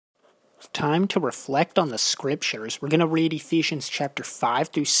time to reflect on the scriptures. We're going to read Ephesians chapter 5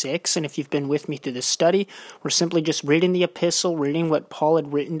 through 6, and if you've been with me through this study, we're simply just reading the epistle, reading what Paul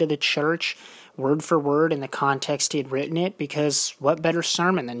had written to the church, word for word in the context he had written it, because what better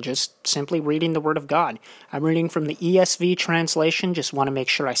sermon than just simply reading the Word of God? I'm reading from the ESV translation, just want to make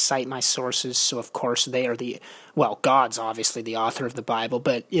sure I cite my sources, so of course they are God's obviously the author of the Bible,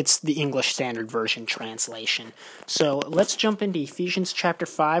 but it's the English Standard Version translation. So let's jump into Ephesians chapter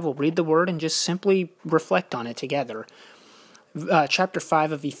 5, we'll read the Word and just simply reflect on it together. Chapter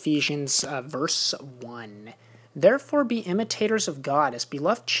 5 of Ephesians, verse 1. Therefore be imitators of God as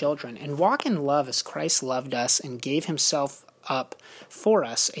beloved children, and walk in love as Christ loved us and gave himself up for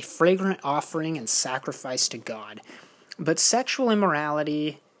us, a fragrant offering and sacrifice to God. But sexual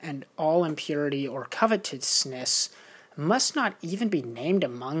immorality and all impurity or covetousness must not even be named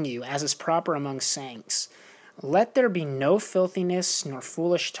among you, as is proper among saints. Let there be no filthiness, nor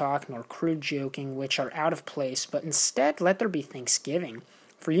foolish talk, nor crude joking, which are out of place, but instead let there be thanksgiving.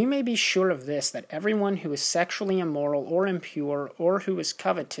 For you may be sure of this, that everyone who is sexually immoral or impure, or who is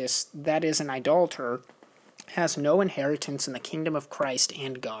covetous, that is, an idolater, has no inheritance in the kingdom of Christ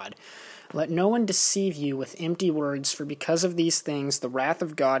and God. Let no one deceive you with empty words, for because of these things the wrath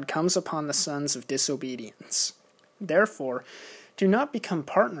of God comes upon the sons of disobedience. Therefore, do not become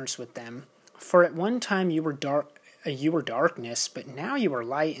partners with them, for at one time you were darkness, but now you are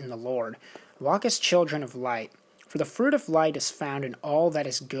light in the Lord. Walk as children of light. For the fruit of light is found in all that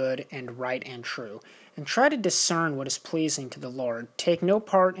is good and right and true. And try to discern what is pleasing to the Lord. Take no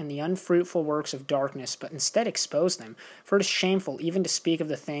part in the unfruitful works of darkness, but instead expose them. For it is shameful even to speak of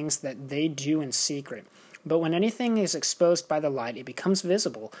the things that they do in secret. But when anything is exposed by the light, it becomes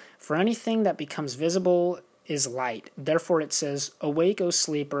visible. For anything that becomes visible is light. Therefore it says, Awake, O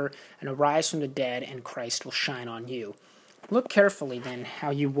sleeper, and arise from the dead, and Christ will shine on you. Look carefully, then,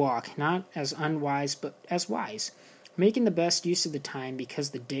 how you walk, not as unwise, but as wise, making the best use of the time,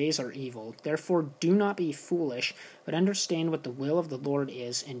 because the days are evil. Therefore do not be foolish, but understand what the will of the Lord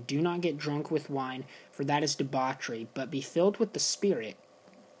is, and do not get drunk with wine, for that is debauchery, but be filled with the Spirit,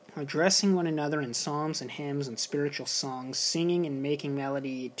 addressing one another in psalms and hymns and spiritual songs, singing and making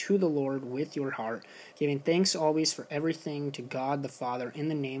melody to the Lord with your heart, giving thanks always for everything to God the Father in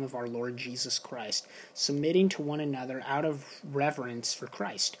the name of our Lord Jesus Christ, submitting to one another out of reverence for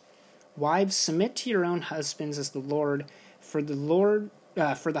Christ. Wives, submit to your own husbands as the Lord, for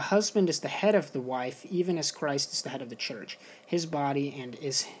the husband is the head of the wife, even as Christ is the head of the church, his body, and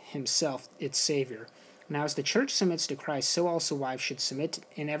is himself its Savior. Now as the church submits to Christ, so also wives should submit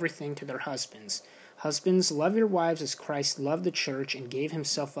in everything to their husbands. Husbands, love your wives as Christ loved the church and gave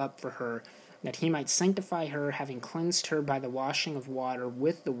himself up for her, that he might sanctify her, having cleansed her by the washing of water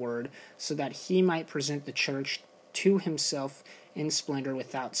with the word, so that he might present the church to himself in splendor,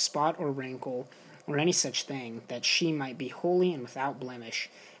 without spot or wrinkle, or any such thing, that she might be holy and without blemish.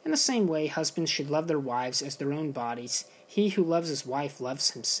 In the same way, husbands should love their wives as their own bodies. He who loves his wife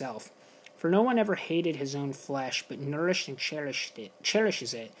loves himself. For no one ever hated his own flesh, but nourished and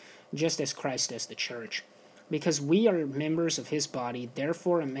cherishes it, just as Christ does the church. Because we are members of his body,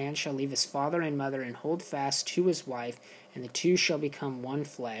 therefore a man shall leave his father and mother and hold fast to his wife, and the two shall become one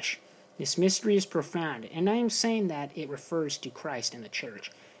flesh. This mystery is profound, and I am saying that it refers to Christ and the church.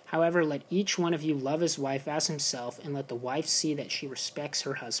 However, let each one of you love his wife as himself, and let the wife see that she respects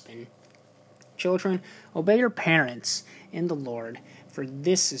her husband. Children, obey your parents in the Lord, for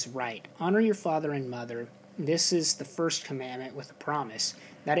this is right. Honor your father and mother. This is the first commandment with a promise,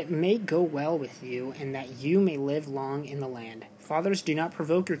 that it may go well with you, and that you may live long in the land. Fathers, do not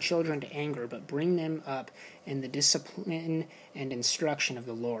provoke your children to anger, but bring them up in the discipline and instruction of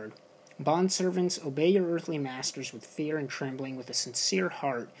the Lord. Bondservants, obey your earthly masters with fear and trembling, with a sincere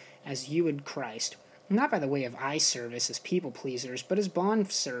heart, as you would Christ, not by the way of eye service as people-pleasers, but as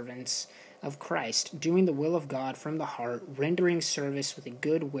bondservants of Christ, doing the will of God from the heart, rendering service with a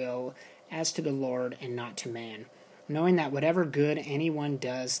good will as to the Lord and not to man, knowing that whatever good anyone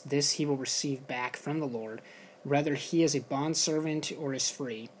does, this he will receive back from the Lord, whether he is a bondservant or is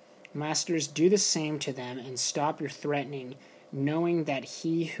free. Masters, do the same to them, and stop your threatening, knowing that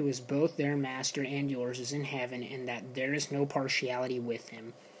he who is both their master and yours is in heaven, and that there is no partiality with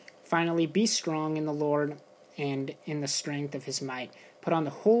him. Finally, be strong in the Lord and in the strength of his might. Put on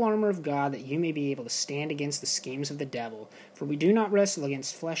the whole armor of God, that you may be able to stand against the schemes of the devil. For we do not wrestle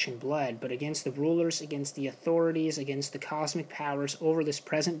against flesh and blood, but against the rulers, against the authorities, against the cosmic powers over this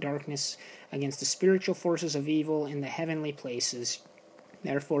present darkness, against the spiritual forces of evil in the heavenly places.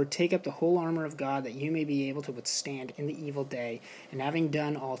 Therefore take up the whole armor of God, that you may be able to withstand in the evil day, and having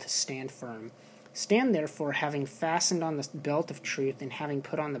done all, to stand firm. Stand therefore, having fastened on the belt of truth, and having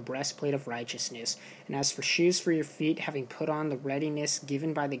put on the breastplate of righteousness. And as for shoes for your feet, having put on the readiness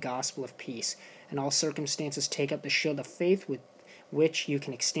given by the gospel of peace. In all circumstances take up the shield of faith, with which you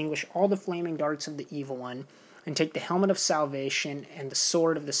can extinguish all the flaming darts of the evil one, and take the helmet of salvation and the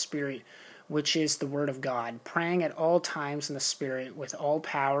sword of the Spirit, which is the word of God, praying at all times in the Spirit with all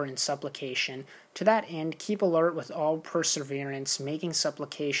power and supplication. To that end, keep alert with all perseverance, making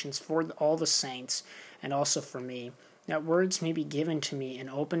supplications for all the saints, and also for me, that words may be given to me in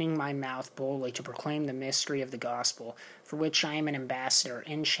opening my mouth boldly to proclaim the mystery of the gospel, for which I am an ambassador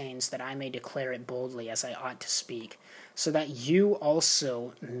in chains, that I may declare it boldly as I ought to speak, so that you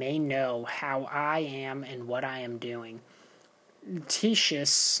also may know how I am and what I am doing.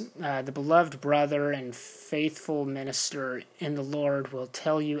 Titius, the beloved brother and faithful minister in the Lord, will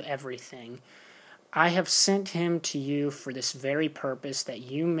tell you everything. I have sent him to you for this very purpose, that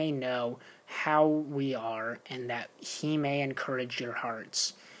you may know how we are, and that he may encourage your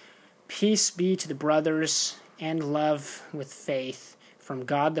hearts. Peace be to the brothers, and love with faith, from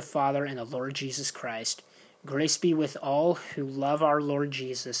God the Father and the Lord Jesus Christ. Grace be with all who love our Lord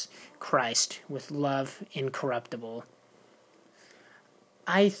Jesus Christ with love incorruptible.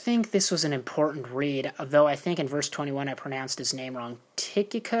 I think this was an important read, though I think in verse 21 I pronounced his name wrong.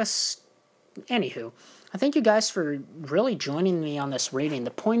 Tychicus? Anywho, I thank you guys for really joining me on this reading.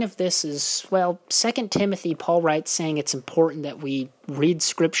 The point of this is, 2 Timothy, Paul writes saying it's important that we read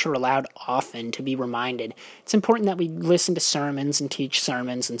Scripture aloud often to be reminded. It's important that we listen to sermons and teach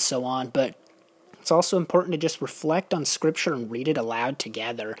sermons and so on, but it's also important to just reflect on Scripture and read it aloud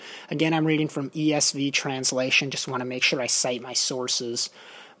together. Again, I'm reading from ESV translation. Just want to make sure I cite my sources.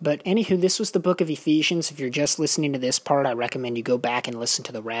 But anywho, this was the book of Ephesians. If you're just listening to this part, I recommend you go back and listen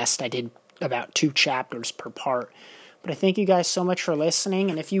to the rest. I did about 2 chapters per part. But I thank you guys so much for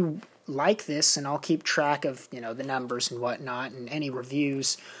listening. And if you like this, and I'll keep track of, the numbers and whatnot and any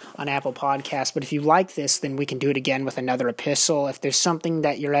reviews on Apple Podcasts. But if you like this, then we can do it again with another epistle. If there's something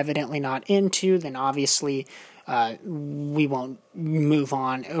that you're evidently not into, then obviously we won't move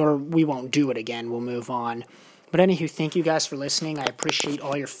on, or we won't do it again. We'll move on. But anywho, thank you guys for listening. I appreciate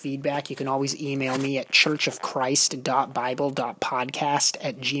all your feedback. You can always email me at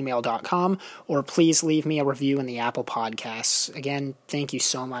churchofchrist.bible.podcast@gmail.com, or please leave me a review in the Apple Podcasts. Again, thank you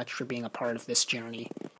so much for being a part of this journey.